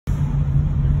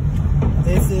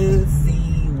This is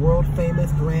the world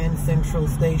famous Grand Central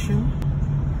Station.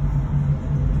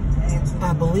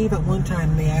 I believe at one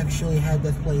time they actually had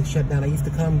this place shut down. I used to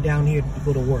come down here to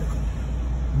go to work.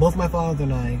 Both my father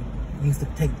and I used to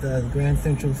take the Grand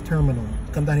Central's terminal.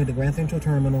 Come down here to Grand Central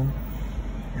Terminal,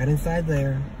 right inside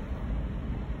there.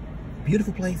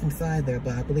 Beautiful place inside there,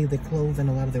 but I believe they closed in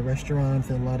a lot of the restaurants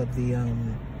and a lot of the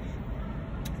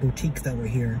boutiques that were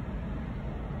here.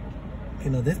 You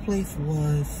know, this place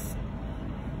was...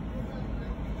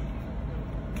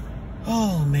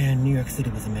 Oh man, New York City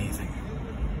was amazing.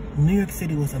 New York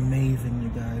City was amazing, you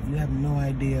guys. You have no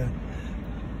idea.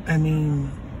 I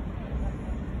mean,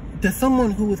 to someone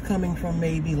who is coming from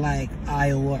maybe like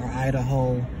Iowa or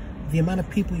Idaho, the amount of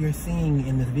people you're seeing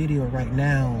in this video right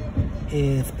now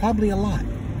is probably a lot.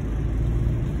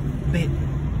 But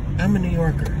I'm a New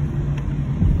Yorker.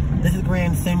 This is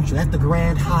Grand Central. That's the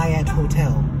Grand Hyatt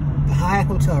Hotel. The Hyatt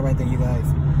Hotel right there, you guys.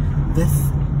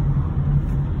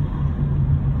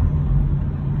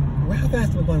 How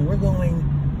fast we're going? We're going...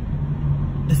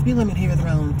 The speed limit here is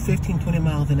around 15-20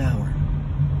 miles an hour.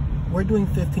 We're doing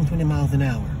 15-20 miles an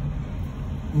hour.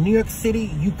 New York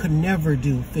City, you could never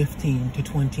do 15 to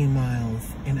 20 miles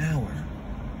an hour.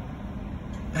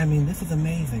 I mean, this is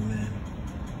amazing, man.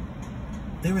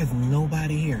 There is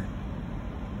nobody here.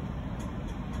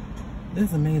 This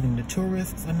is amazing. The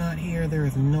tourists are not here. There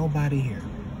is nobody here.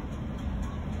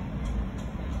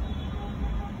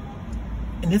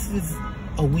 And this is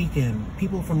a weekend.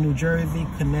 People from New Jersey,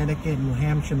 Connecticut, New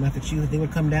Hampshire, Massachusetts, they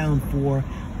would come down for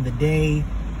the day,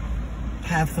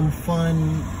 have some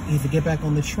fun, either get back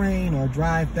on the train or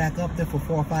drive back up there for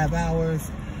 4 or 5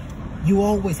 hours. You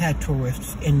always had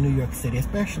tourists in New York City,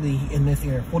 especially in this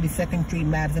area. 42nd Street,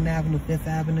 Madison Avenue, 5th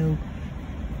Avenue.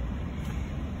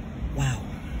 Wow.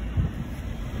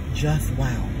 Just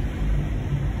wow.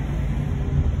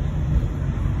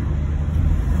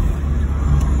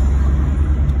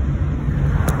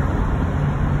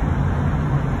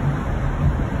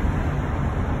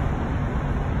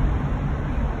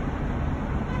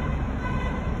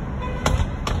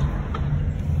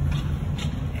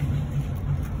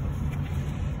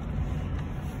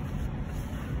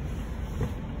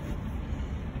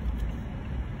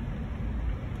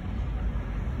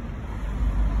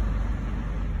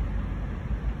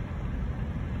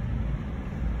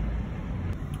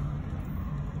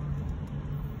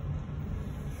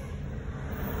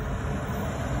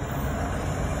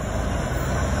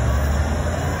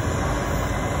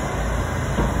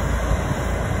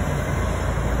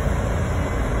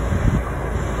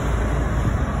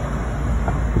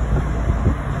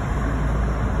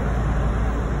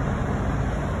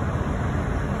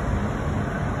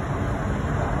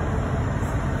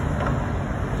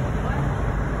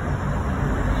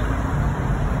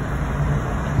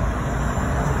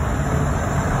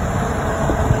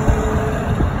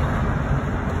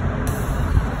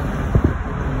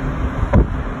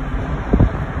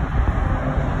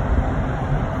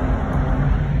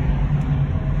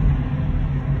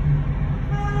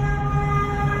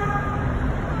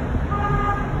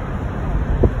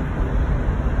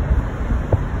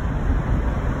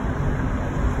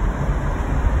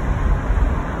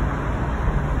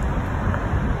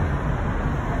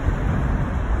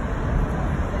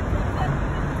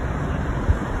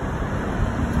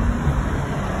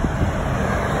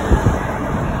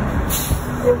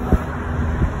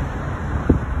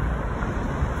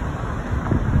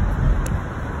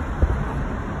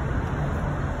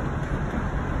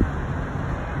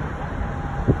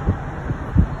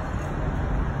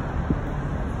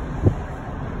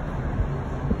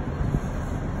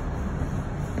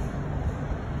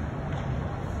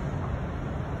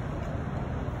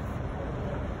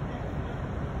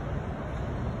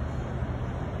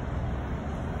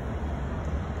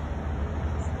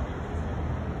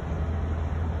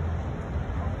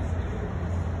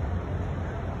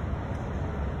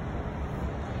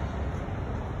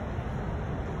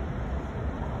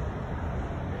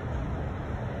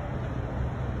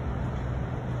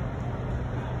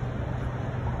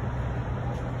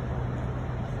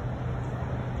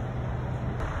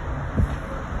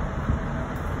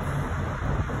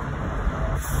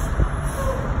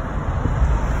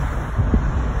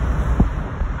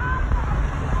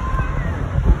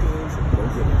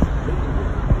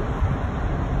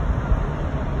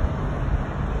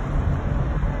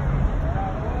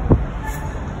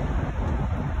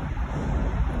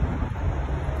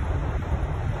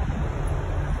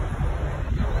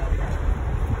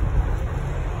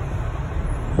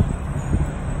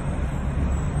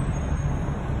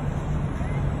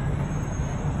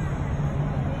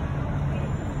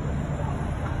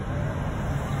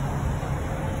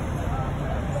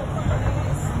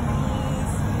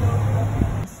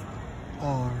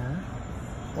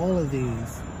 of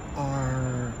these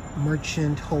are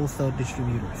merchant wholesale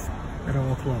distributors that are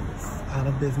all closed, out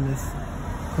of business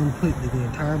completely. The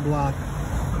entire block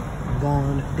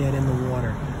gone, dead in the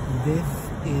water. This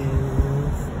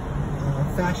is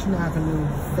Fashion Avenue,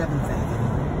 7th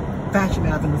Avenue. Fashion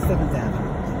Avenue, 7th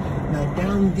Avenue. Now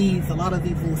down these, a lot of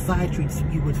these little side streets,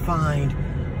 you would find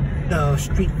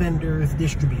street vendors,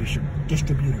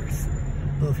 distributors.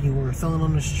 So if you were selling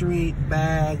on the street,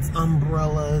 bags,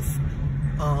 umbrellas,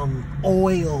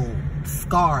 oil,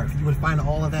 scarves, you would find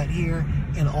all of that here.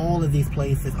 And all of these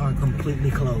places are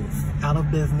completely closed, out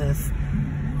of business,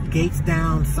 gates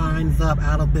down, signs up,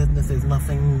 out of business, there's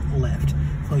nothing left.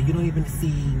 So you don't even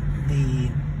see the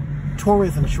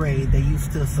tourism trade that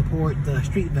used to support the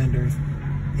street vendors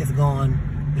is gone.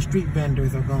 The street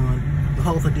vendors are gone. The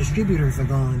wholesale distributors are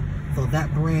gone. So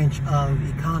that branch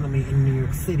of economy in New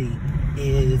York City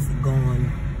is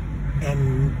gone.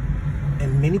 And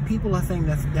many people are saying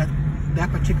that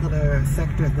particular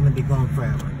sector is going to be gone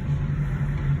forever.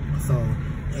 So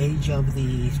the age of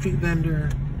the street vendor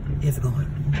is gone.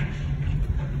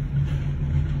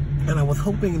 And I was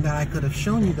hoping that I could have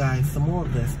shown you guys some more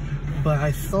of this, but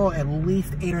I saw at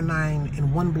least 8 or 9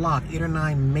 in one block, 8 or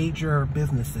 9 major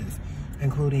businesses,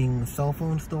 including cell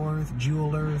phone stores,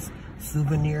 jewelers,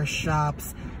 souvenir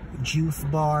shops, juice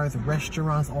bars,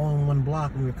 restaurants, all in one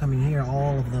block. When we were coming here,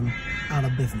 all of them out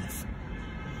of business.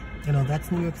 You know,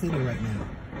 that's New York City right now.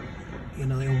 You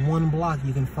know, in one block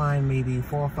you can find maybe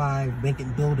 4 or 5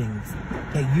 vacant buildings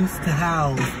that used to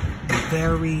house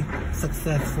very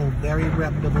successful, very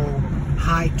reputable,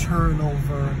 high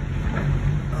turnover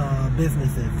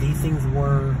businesses. These things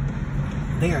were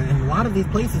there, and a lot of these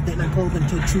places didn't close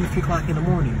until 2, 3 o'clock in the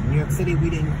morning. In New York City, we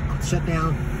didn't shut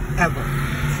down ever.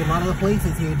 So a lot of the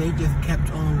places here, they just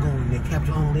kept on going. They kept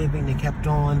on living. They kept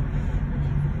on.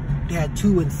 They had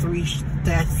 2 and 3,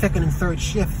 they had 2nd and 3rd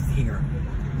shifts here.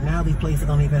 Now these places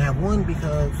don't even have one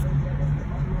because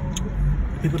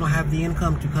people don't have the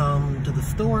income to come to the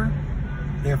store.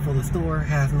 Therefore, the store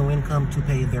has no income to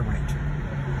pay their rent.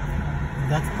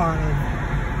 That's part of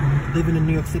living in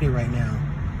New York City right now.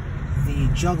 The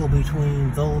juggle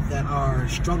between those that are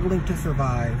struggling to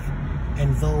survive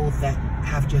and those that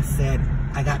have just said,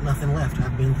 I got nothing left.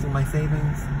 I've been through my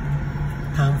savings.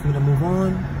 Time for me to move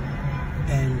on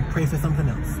and pray for something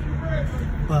else.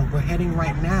 But we're heading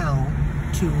right now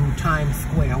to Times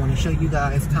Square. I want to show you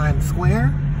guys Times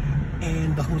Square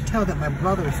and the hotel that my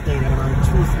brother stayed at around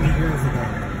 2 or 3 years ago.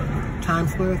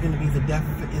 Times Square is going to be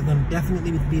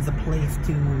definitely be the place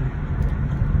to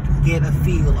get a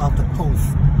feel of the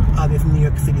pulse of if New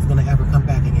York City is going to ever come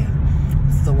back again.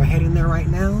 So we're heading there right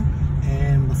now,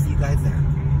 and we'll see you guys there.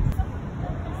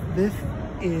 This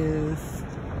is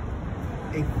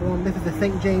the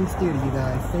St. James Theater, you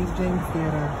guys. St. James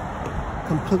Theater.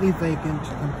 Completely vacant,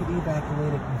 completely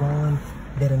evacuated, gone,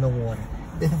 dead in the water.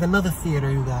 This is another theater,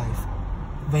 you guys.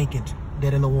 Vacant,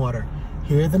 dead in the water.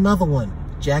 Here's another one.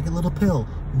 Jagged Little Pill,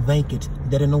 vacant,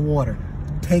 dead in the water.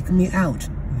 Take Me Out,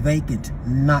 vacant,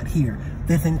 not here.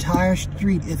 This entire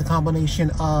street is a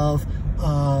combination of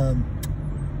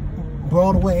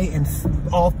Broadway and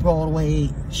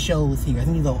off-Broadway shows here. I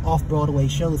think these are off-Broadway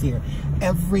shows here.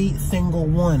 Every single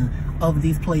one of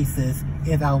these places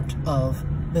is out of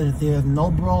business. There's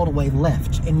no Broadway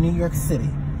left in New York City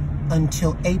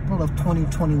until April of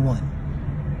 2021.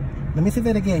 Let me say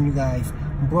that again, you guys.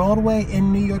 Broadway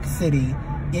in New York City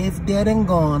is dead and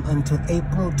gone until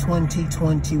April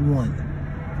 2021.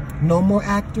 No more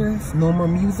actors, no more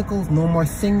musicals, no more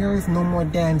singers, no more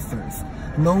dancers,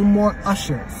 no more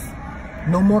ushers,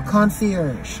 no more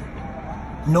concierge,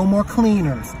 no more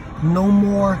cleaners, no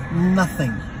more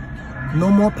nothing, no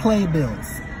more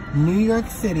playbills. New York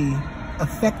City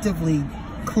effectively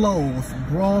closed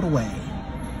Broadway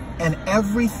and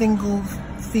every single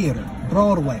theater,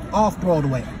 Broadway,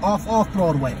 off-Broadway,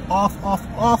 off-Broadway,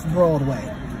 off-Broadway.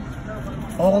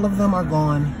 All of them are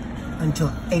gone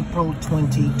until April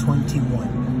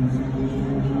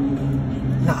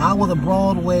 2021. Now, I was a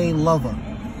Broadway lover.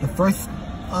 The first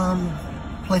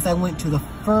place I went to, the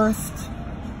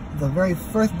very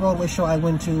first Broadway show I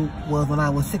went to was when I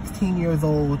was 16 years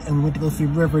old and we went to go see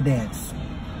Riverdance.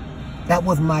 That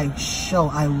was my show.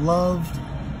 I loved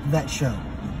that show.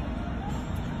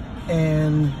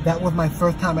 And that was my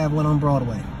first time I ever went on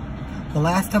Broadway. The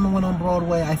last time I went on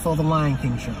Broadway, I saw the Lion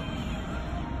King show.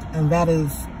 And that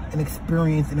is an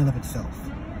experience in and of itself.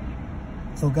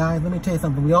 So guys, let me tell you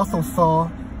something. We also saw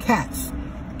Cats.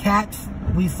 Cats,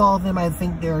 we saw them, I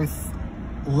think there's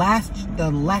next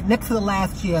to the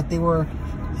last year they were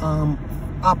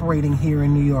operating here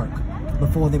in New York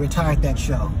before they retired that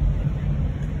show.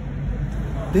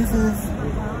 This is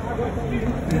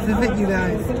This is it, you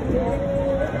guys.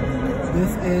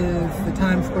 This is the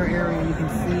Times Square area. You can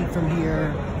see from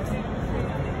here.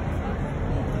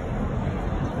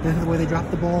 This is where they drop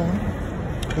the ball.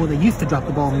 Well, they used to drop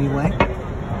the ball anyway.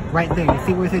 Right there. You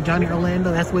see where it said Johnny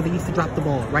Orlando? That's where they used to drop the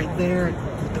ball. Right there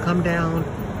to come down.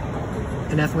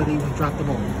 And that's where they used to drop the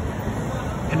ball.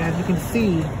 And as you can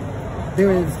see,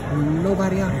 there is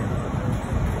nobody out here.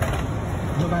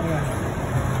 Nobody out here.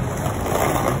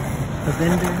 The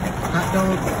vendor, hot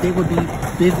dogs, they would be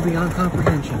busy beyond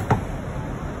comprehension.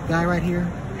 Guy right here,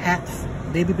 hats,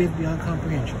 they'd be busy beyond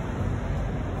comprehension.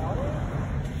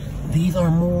 These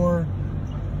are more,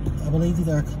 I believe these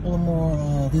are a couple of more,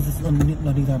 no,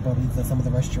 these aren't both, these are some of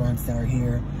the restaurants that are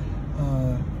here.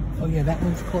 Oh yeah, that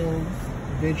one's closed.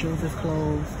 Vigils is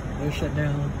closed, they're shut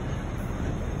down.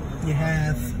 You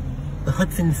have the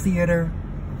Hudson Theater,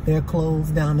 they're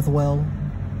closed down as well.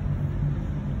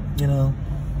 You know,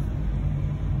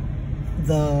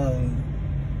 the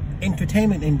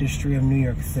entertainment industry of New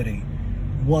York City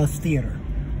was theater,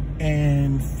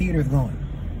 and theater's gone.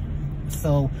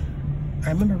 So I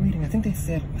remember reading, I think they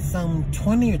said some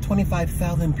 20 or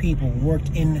 25,000 people worked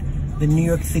in the New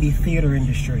York City theater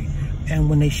industry. And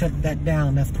when they shut that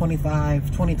down, that's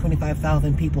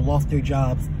 25,000 people lost their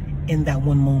jobs in that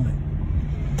one moment.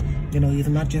 You know, these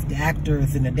are not just the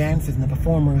actors and the dancers and the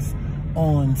performers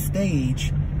on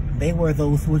stage. They were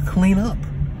those who would clean up.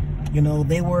 You know,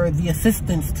 they were the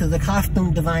assistants to the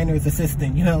costume designer's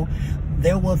assistant. You know,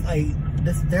 there was a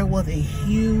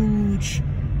huge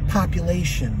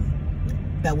population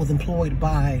that was employed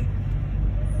by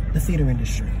the theater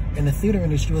industry. And the theater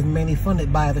industry was mainly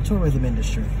funded by the tourism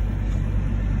industry.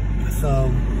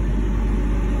 So,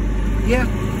 yeah,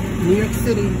 New York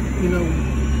City, you know,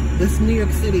 this New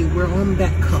York City, we're on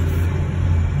that cusp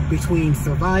between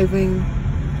surviving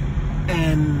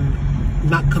and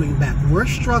not coming back. We're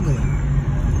struggling.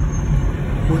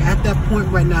 We're at that point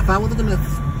right now. If I was going to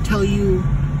tell you,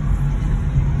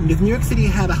 if New York City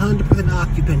had 100%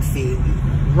 occupancy,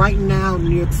 right now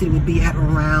New York City would be at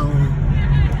around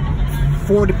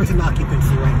 40%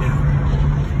 occupancy right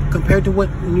now. Compared to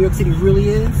what New York City really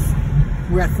is,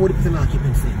 we're at 40%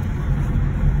 occupancy.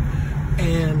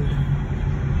 And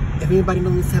if anybody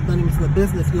knows have money into the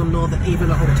business, you'll know that even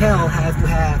a hotel has to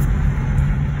have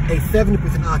a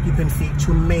 70% occupancy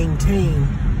to maintain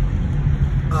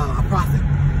a profit.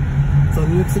 So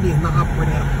New York City is not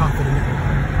operating at a profit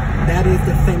anymore. That is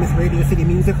the famous Radio City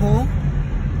Music Hall.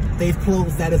 They've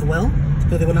closed that as well.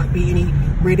 So there will not be any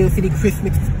Radio City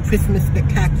Christmas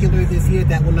Spectacular this year.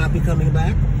 That will not be coming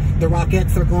back. The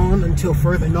Rockettes are gone until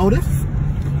further notice.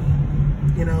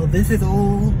 You know, these are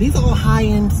all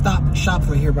high-end shops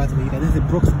right here, by the way. You know, this is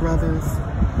Brooks Brothers.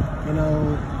 You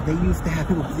know, they used to have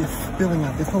people just spilling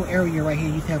out. This whole area right here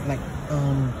used to have like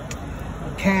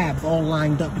cabs all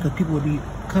lined up because people would be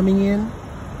coming in,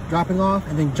 dropping off,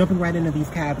 and then jumping right into these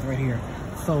cabs right here.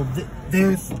 So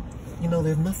there's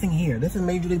nothing here. This is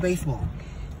Major League Baseball.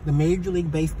 The Major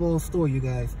League Baseball store, you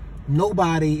guys.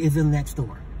 Nobody is in that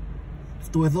store.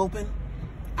 Store's open.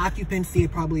 Occupancy is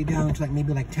probably down to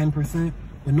maybe 10%,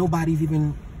 but nobody's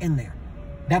even in there.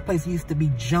 That place used to be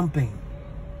jumping.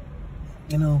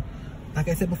 You know, like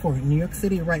I said before, New York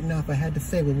City right now, if I had to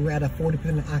say, we're at a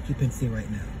 40% occupancy right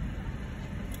now.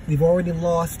 We've already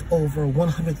lost over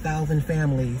 100,000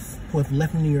 families who have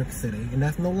left New York City. And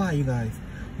that's no lie, you guys.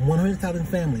 100,000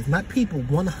 families, not people,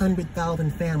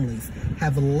 100,000 families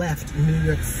have left New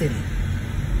York City.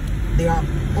 There are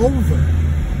over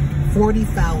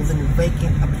 40,000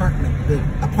 vacant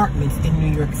apartments in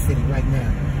New York City right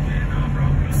now.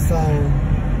 So,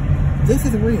 this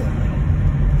is real.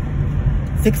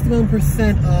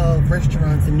 61% of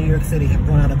restaurants in New York City have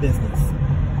gone out of business.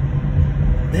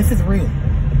 This is real.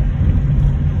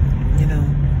 You know,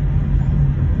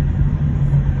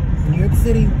 New York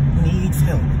City needs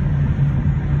help.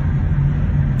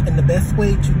 And the best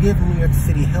way to give New York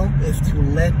City help is to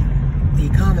let the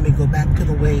economy go back to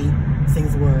the way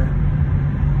things were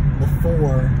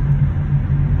before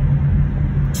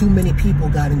too many people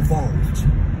got involved.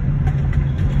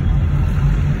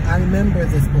 I remember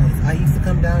this place. I used to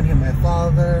come down here, my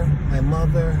father, my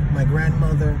mother, my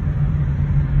grandmother.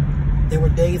 There were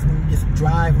days when we just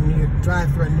drive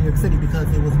through New York City because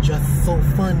it was just so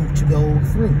fun to go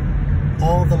through.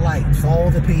 All the lights, all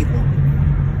the people,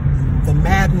 the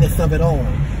madness of it all.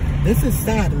 This is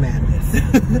sad madness.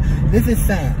 This is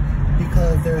sad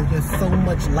because there's just so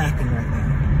much lacking right now.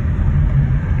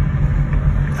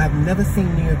 I've never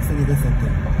seen New York City this empty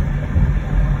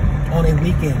on a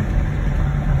weekend.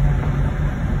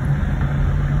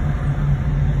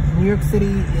 New York City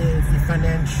is the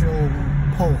financial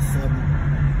pulse of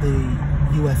the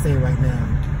USA right now.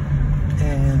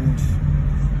 And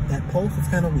that pulse is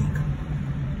kind of weak.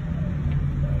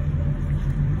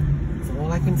 So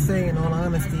all I can say in all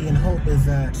honesty and hope is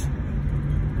that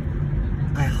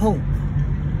I hope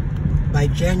by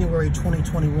January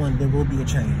 2021 there will be a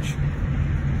change.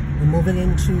 We're moving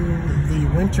into the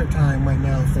winter time right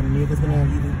now, so New York is going to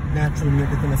naturally New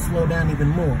York is going to slow down even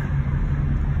more.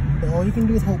 But all you can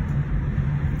do is hope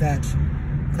that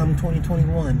come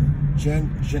 2021,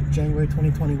 January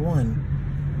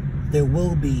 2021, there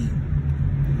will be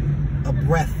a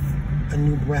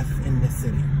new breath in this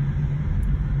city.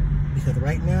 Because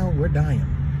right now, we're dying.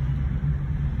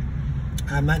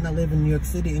 I might not live in New York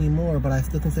City anymore, but I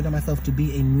still consider myself to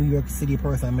be a New York City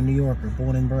person. I'm a New Yorker,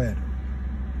 born and bred.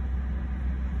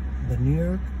 But New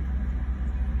York,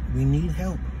 we need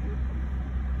help.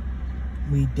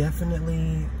 We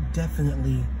definitely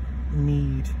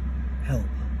need help.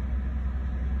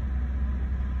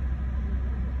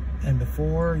 And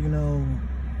before, New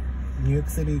York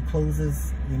City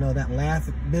closes, that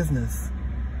last business,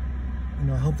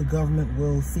 I hope the government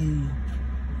will see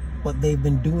what they've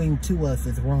been doing to us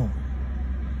is wrong.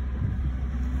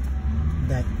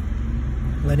 That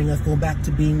letting us go back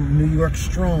to being New York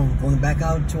strong, going back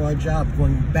out to our jobs,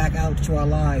 going back out to our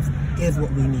lives is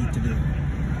what we need to do.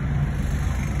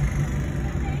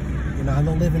 I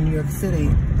don't live in New York City.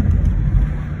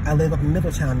 I live up in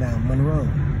Middletown now, Monroe.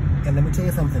 And let me tell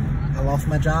you something, I lost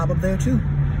my job up there too.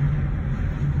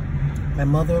 My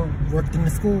mother worked in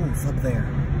the schools up there.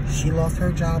 She lost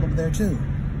her job up there too.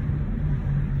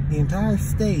 The entire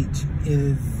state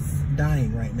is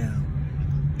dying right now.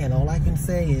 And all I can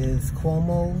say is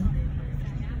Cuomo,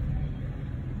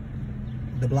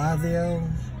 de Blasio,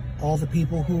 all the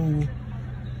people who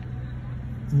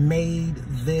made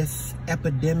this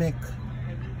epidemic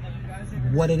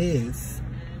what it is,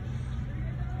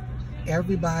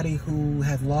 everybody who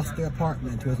has lost their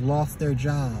apartment, who has lost their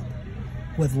job,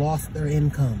 who has lost their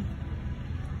income,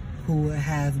 who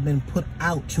has been put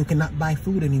out, who cannot buy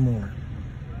food anymore,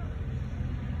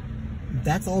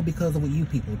 that's all because of what you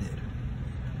people did.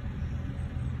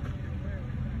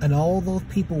 And all those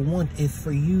people want is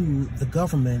for you, the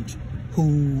government,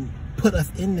 who put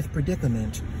us in this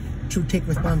predicament, to take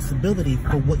responsibility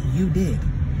for what you did.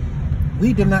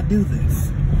 We did not do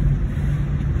this.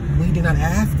 We did not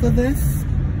ask for this.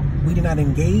 We did not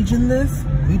engage in this.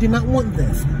 We did not want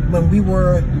this. When we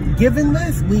were given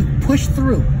this, we pushed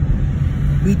through.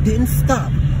 We didn't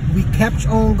stop. We kept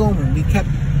on going. We kept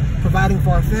providing for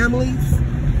our families.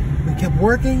 We kept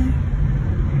working.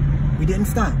 We didn't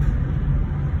stop.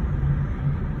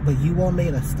 But you all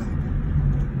made us stop.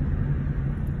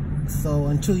 So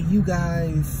until you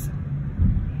guys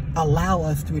allow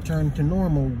us to return to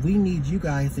normal, we need you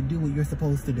guys to do what you're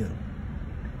supposed to do.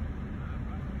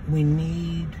 We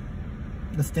need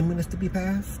the stimulus to be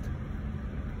passed.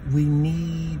 We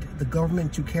need the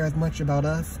government to care as much about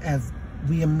us as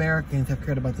we Americans have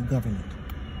cared about the government.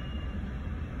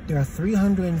 There are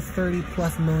 330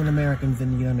 plus million Americans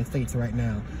in the United States right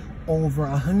now. Over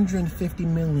 150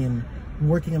 million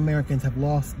working Americans have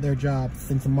lost their jobs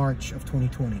since March of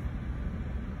 2020.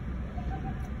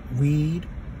 Read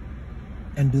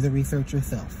and do the research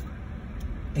yourself,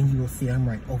 and you will see I'm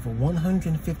right. Over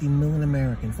 150 million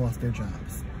Americans lost their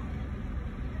jobs.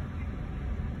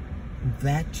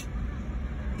 That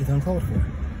is uncalled for.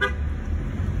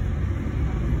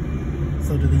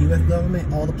 So to the U.S.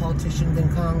 government, all the politicians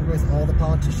in Congress, all the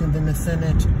politicians in the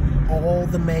Senate, all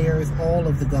the mayors, all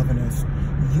of the governors,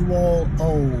 you all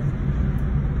owe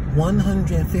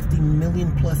 150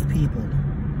 million plus people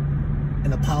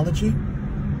an apology.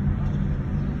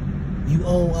 You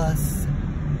owe us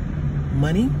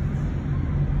money,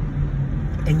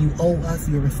 and you owe us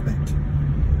your respect.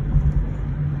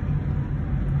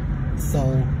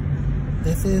 So,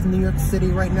 this is New York City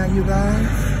right now, you guys.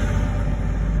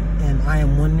 And I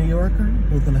am one New Yorker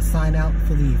who's going to sign out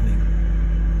for the evening.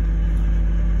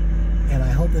 And I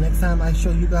hope the next time I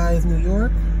show you guys New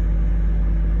York,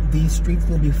 these streets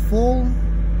will be full.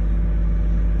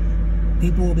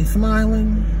 People will be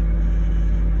smiling.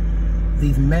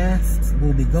 These masks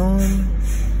will be gone,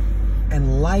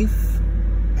 and life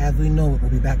as we know it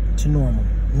will be back to normal.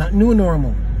 Not new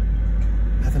normal,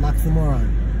 that's an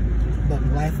oxymoron, but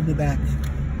life will be back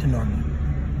to normal.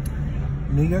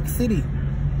 New York City,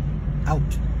 out.